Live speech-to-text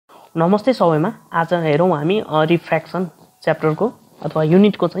नमस्ते सबैमा। आज हेरौँ हामी रिफ्र्याक्सन च्याप्टरको अथवा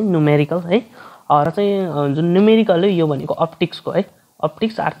युनिटको चाहिँ न्युमेरिकल है। र चाहिँ जुन न्युमेरिकल यो भनेको अप्टिक्सको है,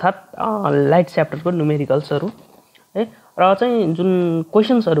 अप्टिक्स अर्थात् लाइट च्याप्टरको न्युमेरिकल्सहरू है। र चाहिँ जुन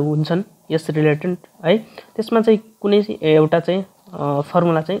क्वेसन्सहरू हुन्छन् यस रिलेटेड है, त्यसमा चाहिँ कुनै एउटा चाहिँ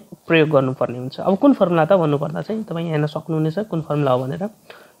फर्मुला चाहिँ प्रयोग गर्नुपर्ने हुन्छ। अब कुन फर्मुला त भन्नुपर्दा चाहिँ तपाईँ हेर्न सक्नुहुनेछ कुन फर्मुला हो भनेर।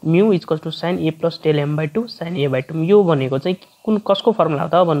 Mu equal two sign A plus del am by two sign A by two. यो भनेको चाहिँ कुन कसको फर्मुला हो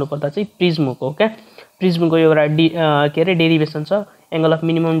त भन्नुपर्दा चाहिँ प्रिज्मको हो क्या। प्रिज्मको एउटा के अरे डेरिभेसन छ, एङ्गल अफ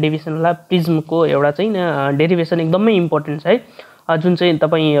मिनिमम डेभिएसनलाई प्रिज्मको एउटा चाहिँ डेरिभेसन एकदमै इम्पोर्टेन्ट छ है, जुन चाहिँ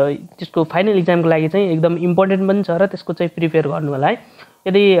तपाईँ त्यसको फाइनल इक्जामको लागि चाहिँ एकदम इम्पोर्टेन्ट पनि छ र त्यसको चाहिँ प्रिपेयर गर्नु होला है।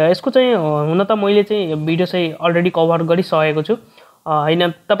 यदि यसको चाहिँ हुन त मैले चाहिँ भिडियो चाहिँ अलरेडी कभर गरिसकेको छु होइन।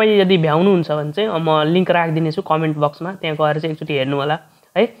 तपाईँ यदि भ्याउनुहुन्छ भने चाहिँ म लिङ्क राखिदिनेछु कमेन्ट बक्समा, त्यहाँ गएर चाहिँ एकचोटि हेर्नु होला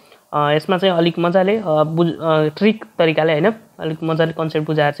है। यसमा चाहिँ अलिक मजाले ट्रिक तरिकाले होइन, अलिक मजाले कन्सेप्ट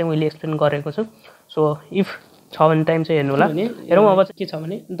बुझाएर चाहिँ मैले एक्सप्लेन गरेको छु। सो इफ छ भने टाइम चाहिँ हेर्नु होला। हेरौँ अब चाहिँ के छ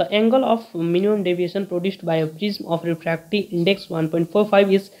भने, the angle of minimum deviation produced by a prism of refractive index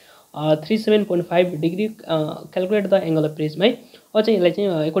 1.45 is 37.5 degree, calculate the angle of prism है। अब चाहिँ यसलाई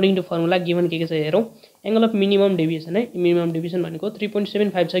चाहिँ एकोर्डिङ टु फर्मुला गिभन के छ हेरौँ। एङ्गल अफ मिनिमम डेभिएसन है, मिनिमम डेभिएसन भनेको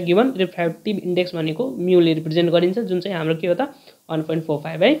 3.75 छ गिभन, रिफ्र्याक्टिभ इन्डेक्स भनेको म्यूले रिप्रेजेन्ट गरिन्छ, जुन चाहिँ हाम्रो के हो त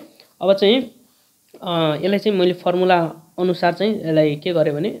 1.45 है। अब चाहिँ यसलाई चाहिँ मैले फर्मुला अनुसार चाहिँ यसलाई के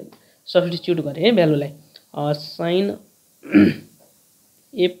गरेँ भने सब्स्टिट्युट गरेँ है भ्यालुलाई। Sign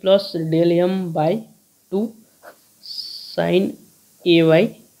A plus del am by two sign A by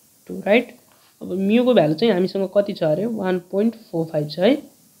two right. अब म्यूको भ्यालु चाहिँ हामीसँग कति छ अरे 1.45 छ है,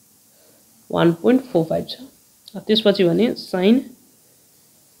 1.45 छ। त्यसपछि भने साइन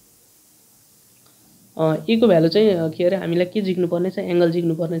ए को भ्यालु चाहिँ के अरे हामीलाई के झिक्नुपर्ने छ, एङ्गल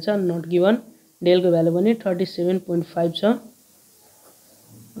झिक्नुपर्ने छ, नट गिभन। डेलको भ्यालु पनि 37.5 छ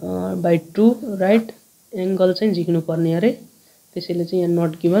बाई टू राइट, एङ्गल चाहिँ झिक्नुपर्ने अरे, त्यसैले चाहिँ यहाँ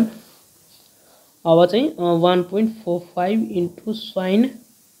नट गिभन। अब चाहिँ 1.45 into sign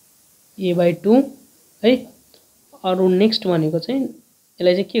A by two है। अरू नेक्स्ट भनेको चाहिँ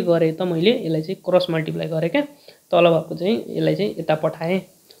यसलाई चाहिँ के गरेँ त मैले, यसलाई चाहिँ क्रस मल्टिप्लाई गरेँ क्या, तल भएको चाहिँ यसलाई चाहिँ यता पठाएँ।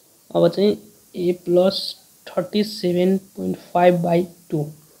 अब चाहिँ ए प्लस 37.5 बाई टू।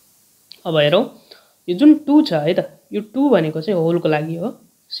 अब हेरौँ यो जुन 2 छ है त, यो 2 भनेको चाहिँ होलको लागि हो,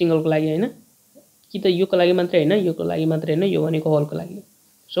 सिङ्गलको लागि होइन कि त योको लागि मात्रै होइन, योको लागि मात्रै होइन, यो भनेको होलको लागि।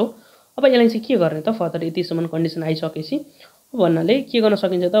 सो अब यसलाई चाहिँ के गर्ने त, फर्दर यतिसम्म कन्डिसन आइसकेपछि भन्नाले के गर्न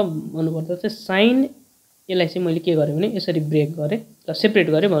सकिन्छ त भन्नुपर्दा चाहिँ साइन यसलाई चाहिँ मैले के गरेँ भने यसरी ब्रेक गरेँ, सेपरेट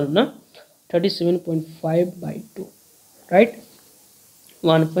गरेँ भनौँ न, 37.5 by two right,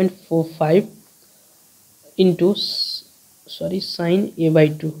 1.45 into sorry sign A by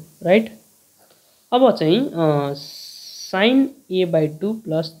two right. अब चाहिँ sign A by two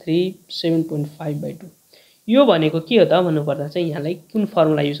plus 37.5 by two यो भनेको के हो त भन्नुपर्दा चाहिँ यहाँलाई कुन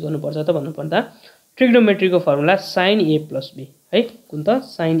फर्मुला युज गर्नुपर्छ त भन्नुपर्दा ट्रिग्नोमेट्रीको formula sign A plus be है। कुन त,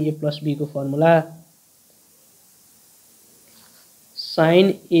 साइन ए प्लस बी को formula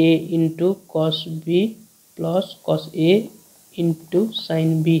sign a into cos B plus cos a into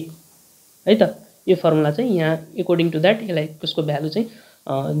sine B है त। यो फर्मुला चाहिँ यहाँ एकोर्डिङ टु द्याट यसलाई त्यसको भ्यालु चाहिँ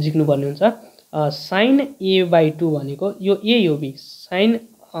झिक्नुपर्ने हुन्छ। साइन ए बाई टू भनेको यो ए यो be, sign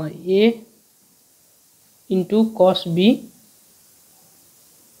a into cos B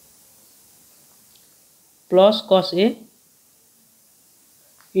plus cos a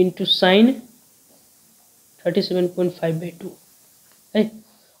into sign 37.5 by two है।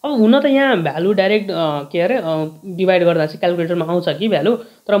 अब हुन त यहाँ भ्यालु डाइरेक्ट के अरे डिभाइड गर्दा चाहिँ क्यालकुलेटरमा आउँछ कि भ्यालु,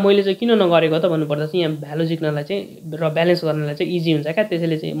 तर मैले चाहिँ किन नगरेको त भन्नुपर्दा चाहिँ यहाँ भ्यालु झिक्नलाई चाहिँ र ब्यालेन्स गर्नलाई चाहिँ इजी हुन्छ क्या,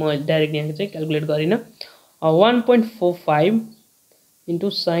 त्यसैले चाहिँ म डाइरेक्ट यहाँ चाहिँ क्यालकुलेट गरिनँ। 1.45 into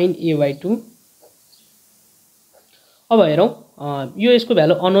sign A by two. अब हेरौँ यो यसको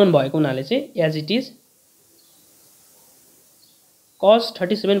भ्यालु अननोन भएको हुनाले चाहिँ एज इट इज कस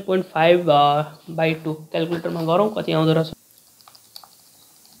 37.5 बाई टू क्यालकुलेटरमा गरौँ कति आउँदो रहेछ,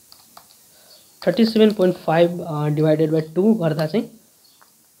 37.5 डिवाइडेड बाई टू गर्दा चाहिँ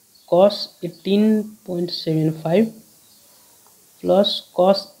कस 18.75 plus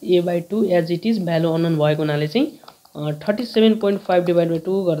cos A by two as it is value unknown भएको हुनाले चाहिँ 37.5 डिवाइड बाई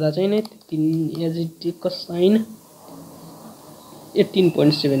टू गर्दा चाहिँ नै एज इट इज कस साइन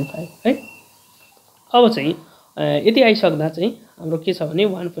 18.75 है। अब चाहिँ यति आइसक्दा चाहिँ हाम्रो के छ भने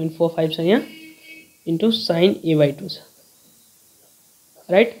 1.45 छ यहाँ into sign A by two छ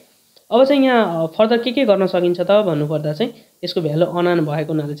राइट। अब चाहिँ यहाँ फर्दर के गर्न सकिन्छ त भन्नुपर्दा चाहिँ यसको भ्यालु अननोन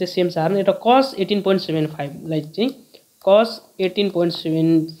भएको हुनाले चाहिँ सेम सार्न एउटा कस 18.75 लाई चाहिँ कस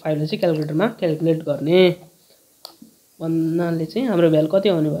 18.75 लाई चाहिँ क्यालकुलेटरमा क्यालकुलेट गर्ने। भन्नाले चाहिँ हाम्रो भ्यालु कति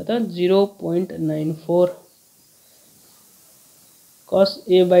आउने भयो त 0.94 cos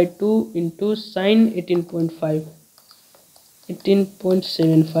a/2 into sin 18.5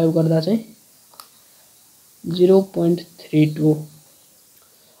 18.75 गर्दा चाहिँ 0.32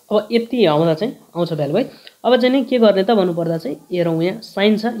 अब यति आउँदा चाहिँ आउँछ भ्यालु है। अब चाहिँ नि के गर्ने त भन्नुपर्दा चाहिँ हेरौँ यहाँ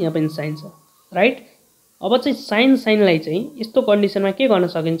साइन छ यहाँ पनि साइन छ राइट। अब चाहिँ साइनलाई चाहिँ यस्तो कन्डिसनमा के गर्न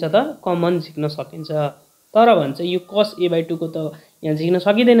सकिन्छ त कमन झिक्न सकिन्छ। तर भन्छ यो cos a/2 को त यहाँ झिक्न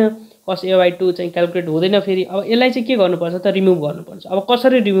सकिँदैन। cos a/2 चाहिँ क्याल्कुलेट हुँदैन फेरि। अब यसलाई चाहिँ के गर्नुपर्छ त रिमुभ गर्नुपर्छ। अब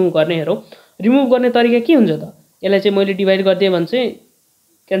कसरी रिमुभ गर्ने हेरौँ। रिमुभ गर्ने तरिका के हुन्छ त यसलाई चाहिँ मैले डिभाइड गरिदिएँ भने चाहिँ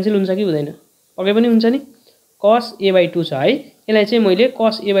क्यान्सल हुन्छ कि हुँदैन पक्कै पनि हुन्छ नि। cos a/2 छ है यसलाई चाहिँ मैले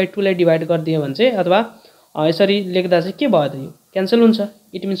cos a/2 लाई डिभाइड गरिदिएँ भने चाहिँ अथवा यसरी लेख्दा चाहिँ के भयो त यो क्यान्सल हुन्छ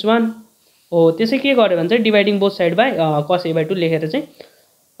इट मिन्स 1 हो। त्यसै के गर्यो भने चाहिँ dividing both side by cos a/2 लेखेर चाहिँ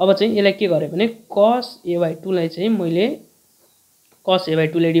अब चाहिँ यसलाई के गरेँ भने cos a/2 लाई चाहिँ मैले cos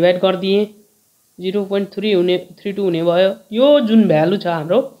a/2 ले डिभाइड गरिदिएँ 0.32 हुने भयो। यो जुन भ्यालु छ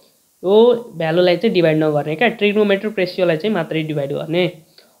हाम्रो यो भ्यालुलाई चाहिँ डिभाइड नगर्ने क्या ट्रिग्नोमेट्रिक रेसियोलाई चाहिँ मात्रै डिभाइड गर्ने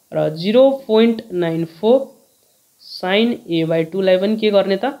र 0.94 sin a/2 लाई पनि के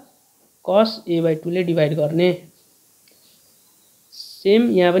गर्ने त cos a/2 ले डिभाइड गर्ने।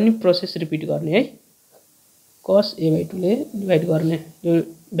 सेम यहाँ पनि प्रोसेस रिपिट गर्ने है cos a/2 ले डिभाइड गर्ने यो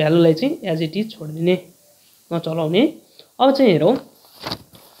भ्यालुलाई चाहिँ एज इट इज छोडिदिने नचलाउने। अब चाहिँ हेरौँ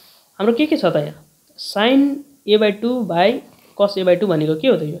हाम्रो के छ त यहाँ sin a/2 by cos a/2 भनेको के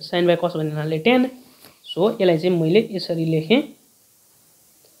हो त यो sin बाई cos भन्नाले tan। सो यसलाई चाहिँ मैले यसरी लेखेँ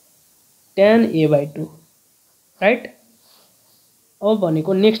tan a/2 राइट। अब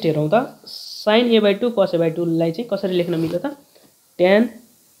भनेको नेक्स्ट हेरौँ त sin a/2 cos a/2 लाई चाहिँ कसरी लेख्न मिल्यो त tan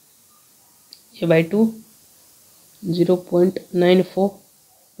a/2 0.94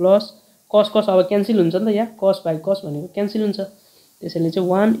 प्लस cos अब क्यान्सल हुन्छ नि त यहाँ cos बाई cos भनेको क्यान्सल हुन्छ त्यसैले चाहिँ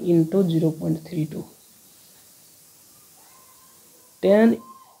 1 into 0.32 tan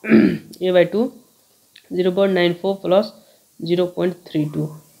a/2 0.94 plus 0.32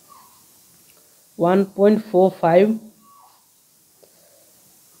 1.45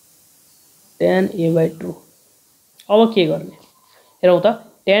 tan a/2। अब के गर्ने हेरौँ त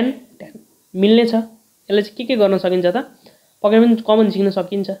tan मिल्ने छ यसलाई चाहिँ के गर्न सकिन्छ त पक्कै पनि कमन झिक्न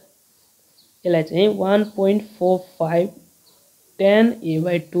सकिन्छ। यसलाई चाहिँ 1.45 tan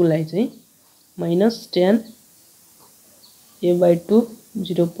a/2 लाई चाहिँ माइनस tan a/2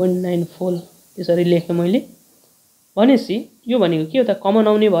 0.94 यसरी लेखेँ मैले। भनेपछि यो भनेको के हो त कमन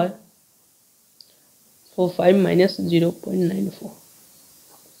आउने भयो 45 माइनस 0.94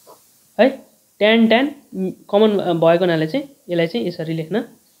 है tan कमन भएको हुनाले चाहिँ यसलाई चाहिँ यसरी लेख्न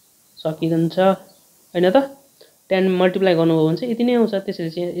सकिन्छ हैन त। tan मल्टिप्लाई गर्नुभयो भने चाहिँ यति नै आउँछ त्यसैले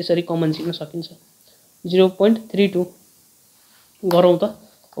चाहिँ यसरी कमन झिक्न सकिन्छ 0.32 गरौँ त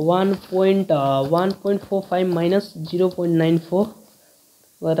 1.45 माइनस 0.94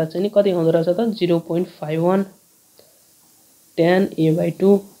 गर्दा चाहिँ नि कति आउँदो रहेछ त 0.51 tan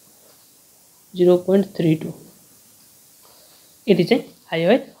a/2 0.32 यति चाहिँ आयो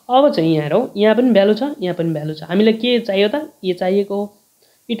है। अब चाहिँ यहाँ हेरौँ यहाँ पनि भ्यालु छ यहाँ पनि भ्यालु छ हामीलाई के चाहियो त ए चाहिएको हो।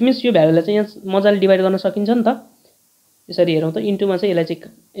 इट मिन्स यो भ्यालुलाई चाहिँ यहाँ मजाले डिभाइड गर्न सकिन्छ नि त। यसरी हेरौँ त इन्टुमा चाहिँ यसलाई चाहिँ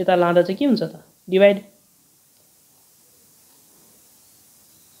यता लाँदा चाहिँ के हुन्छ त डिभाइड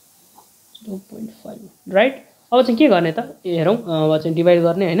 0.5 राइट। अब चाहिँ के गर्ने त हेरौँ अब चाहिँ डिभाइड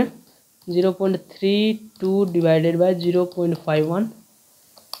गर्ने हैन 0.32 divided by 0.51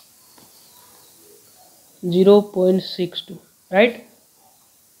 0.62 right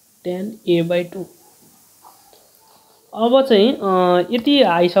tan a/2। अब चाहिँ यति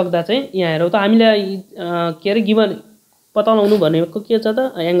आइसक्दा चाहिँ यहाँ हेरौँ त हामीलाई के अरे गिभन पत्ता लगाउनु भनेको के छ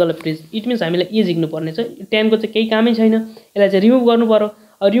त angle of fridge. It means हामीलाई ए झिक्नु पर्ने छ tan को चाहिँ केही कामै छैन यसलाई चाहिँ रिमुभ गर्नु पर्यो।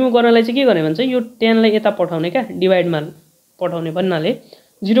 रिमुभ गर्नलाई चाहिँ के गर्ने भन्छ यो tan लाई यता पठाउने क्या डिवाइडमा पठाउने भन्नाले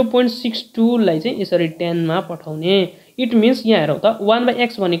 0.62 लाई चाहिँ यसरी tan मा पठाउने। इट मिन्स यहाँ हेरौँ त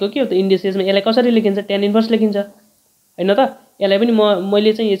 1/x भनेको के हो त इन्डिसेसमा यसलाई कसरी लेखिन्छ tan इन्भर्स लेखिन्छ हैन त। यसलाई पनि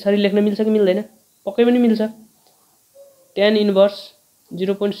मैले चाहिँ यसरी लेख्न मिल्छ कि मिल्दैन पक्कै पनि मिल्छ tan inverse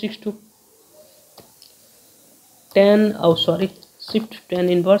 0.62 shift tan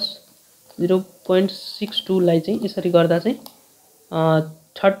inverse 0.62 लाई चाहिँ यसरी गर्दा चाहिँ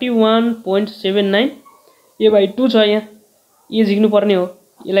 31.79 a/2 छ यहाँ ए झिक्नु पर्ने हो।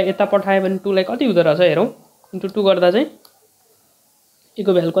 यसलाई यता पठायो भने 2 लाई कति हुँदो रहेछ हेरौँ इन्टु 2 गर्दा चाहिँ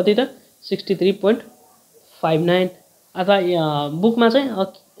यसको भ्यालु कति त 63.59 अथवा बुकमा चाहिँ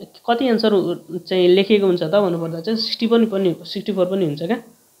कति आन्सर चाहिँ लेखेको हुन्छ त भन्नुपर्दा चाहिँ 64 पनि हुन्छ क्या।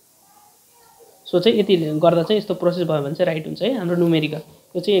 सो चाहिँ यति गर्दा चाहिँ यस्तो प्रोसेस भयो भने चाहिँ राइट हुन्छ है हाम्रो न्युमेरिकल।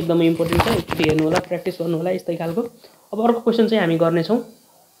 यो चाहिँ एकदमै इम्पोर्टेन्ट छ एकचोटि हेर्नु होला प्र्याक्टिस गर्नु होला यस्तै खालको। अब अर्को क्वेसन चाहिँ हामी गर्ने छौं।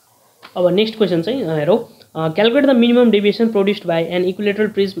 अब नेक्स्ट क्वेसन चाहिँ हेरौँ, calculate the minimum deviation produced by an equilateral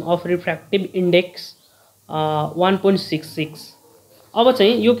prism of refractive index 1.66। अब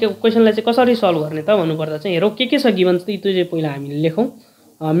चाहिँ यो क्वेसनलाई चाहिँ कसरी सल्भ गर्ने त भन्नुपर्दा चाहिँ हेरौँ के छ गिभन चाहिँ त्यो चाहिँ पहिला हामीले लेखौँ।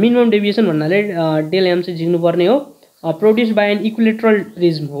 मिनिमम डेभिएसन भन्नाले डेल एम चाहिँ झिक्नुपर्ने हो, produced by an equilateral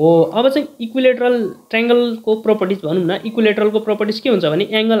prism हो। अब चाहिँ इक्विलेटरल ट्रायंगलको प्रोपर्टिज भनौँ न, इक्विलेटरलको प्रोपर्टिज के हुन्छ भने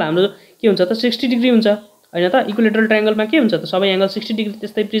एंगल हाम्रो के हुन्छ त 60 डिग्री हुन्छ हैन त। इक्विलेटरल ट्रायंगलमा के हुन्छ त सबै एंगल 60 डिग्री,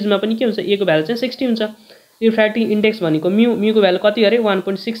 त्यस्तै प्रिज्ममा पनि के हुन्छ ए को भ्यालु चाहिँ 60 हुन्छ। रिफ्र्याक्टिभ इन्डेक्स भनेको म्यू को भ्यालु कति गरे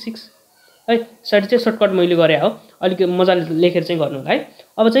 1.66 है। सरी चाहिँ सर्टकट मैले गरे हो, अलिक मजाले लेखेर चाहिँ गर्नु होला है।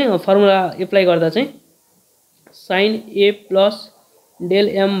 अब चाहिँ फर्मुला एप्लाई गर्दा चाहिँ sin a plus del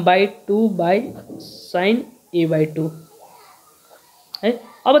m by 2 by sin a by 2 है।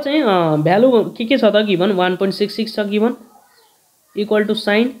 अब चाहिँ भ्यालु के छ त गिभन 1.66 छ गिभन, इक्वल टु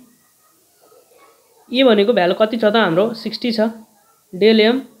sin ए भनेको भ्यालु कति छ त हाम्रो 60 छ, del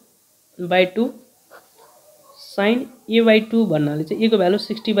m by 2 sin a by 2 भन्नाले चाहिँ ए को भ्यालु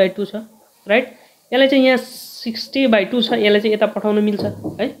 60 बाई 2 छ राइट। यसलाई चाहिँ यहाँ 60 बाई 2 छ, यसलाई चाहिँ यता पठाउन मिल्छ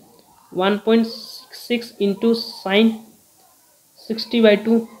है। 1.66 into sin 60 by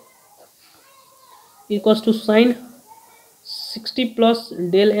 2 equals to sin 60 plus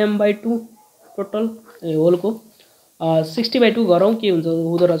del m by 2 total होलको 60 by 2 गरौँ के हुन्छ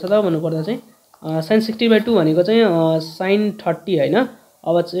हुँदो रहेछ त भन्नुपर्दा चाहिँ sin 60 बाई 2 भनेको चाहिँ sin 30 हैन।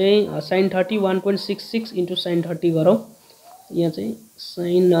 अब चाहिँ sin 30 1.66 इन्टु sin 30 गरौँ, यहाँ चाहिँ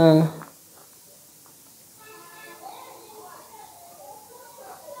sin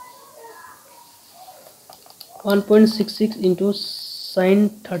 1.66 इन्टु sin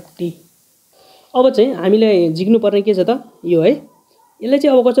 30। अब चाहिँ हामीलाई झिक्नु पर्ने के छ त यो है। यसलाई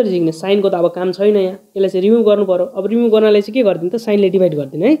चाहिँ अब कसरी झिक्ने, साइनको त अब काम छैन यहाँ, यसलाई चाहिँ रिमुभ गर्नु पर्यो। अब रिमुभ गर्नलाई चाहिँ के गर्दिनु त साइनले डिभाइड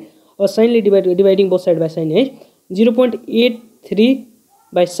गर्दिनु है। अब साइनले dividing both side by sine है। 0.83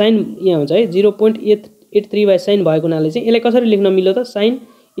 बाई साइन यहाँ हुन्छ है, 0.83 बाई साइन भएको हुनाले चाहिँ यसलाई कसरी लेख्न मिल्यो त साइन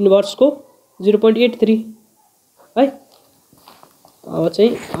इन्भर्सको 0.83 है। अब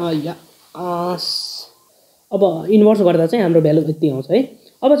चाहिँ अब इन्भर्स गर्दा चाहिँ हाम्रो भ्यालु यति आउँछ है।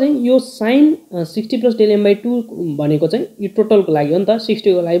 अब चाहिँ यो sin 60 plus del m by 2 भनेको चाहिँ यो टोटलको लागि हो नि त,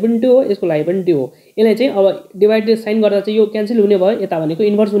 60 को लागि पनि त्यो हो, यसको लागि पनि त्यो हो। यसलाई चाहिँ अब डिभाइड साइन गर्दा चाहिँ यो क्यान्सल हुने भयो, यता भनेको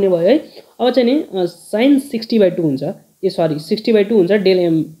इन्भर्स हुने भयो है। अब चाहिँ नि sin 60 बाई 2 हुन्छ, ए सरी 60 बाई 2 हुन्छ, डेल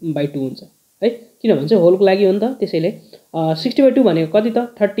m बाई 2 हुन्छ है, किनभने चाहिँ होलको लागि हो नि त। त्यसैले 60 बाई 2 भनेको कति त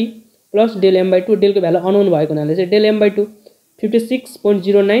 30 plus del m by 2, डेलको value unknown भएको हुनाले चाहिँ डेल m बाई 2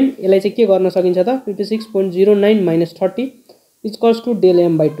 56.09। यसलाई चाहिँ के गर्न सकिन्छ त 56.09 minus 30 equals to del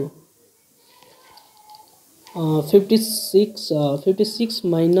m by 2। 56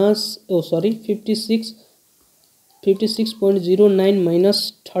 minus 56.09 minus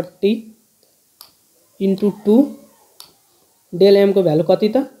 30 into 2, del m को भ्यालु कति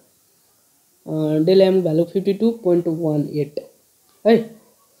त डेल m भ्यालु 52.18 है।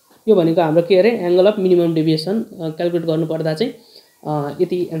 यो भनेको हाम्रो के अरे angle of minimum deviation calculate गर्नुपर्दा चाहिँ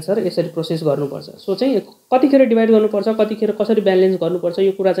यति एन्सर यसरी प्रोसेस गर्नुपर्छ। सो चाहिँ कतिखेर डिभाइड गर्नुपर्छ, कतिखेर कसरी ब्यालेन्स गर्नुपर्छ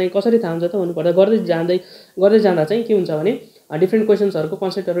यो कुरा चाहिँ कसरी थाहा हुन्छ त भन्नुपर्दा गर्दै जाँदा चाहिँ के हुन्छ भने डिफ्रेन्ट क्वेसन्सहरुको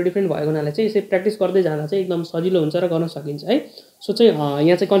कन्सेप्टहरु डिफ्रेन्ट भएको हुनाले चाहिँ यसै प्र्याक्टिस गर्दै जाँदा चाहिँ एकदम सजिलो हुन्छ र गर्न सकिन्छ है। सो चाहिँ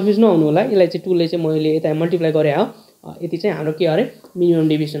यहाँ चाहिँ कन्फ्युज नहुनु होला, यसलाई चाहिँ टुलले चाहिँ मैले यता मल्टिप्लाई गरे हो, यति चाहिँ हाम्रो के अरे मिनिमम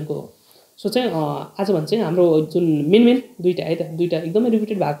डेभिएसनको हो। सो चाहिँ आज भन्छ चाहिँ हाम्रो जुन मेन दुईटा है त, दुईटा एकदमै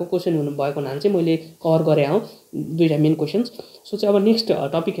रिपिटेड भएको क्वेसन हुनु भएको हुनाले चाहिँ मैले कभर गरे हो दुईटा मेन क्वेसन्स। सो चाहिँ अब नेक्स्ट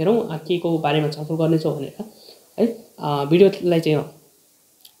टपिक हेरौँ के को बारेमा छलफल गर्नेछौँ भनेर है। भिडियोलाई चाहिँ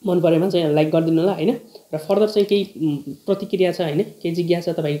मन परेमा चाहिँ लाइक गरिदिनु होला हैन, र फर्दर चाहिँ केही प्रतिक्रिया छ हैन, केही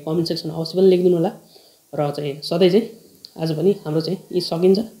जिज्ञासा तपाईको कमेन्ट सेक्सन अवश्य पनि लेखिदिनु होला। र चाहिँ सधैँ चाहिँ आज पनि हाम्रो चाहिँ यी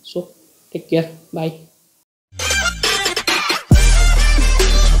सकिन्छ। So take care, by.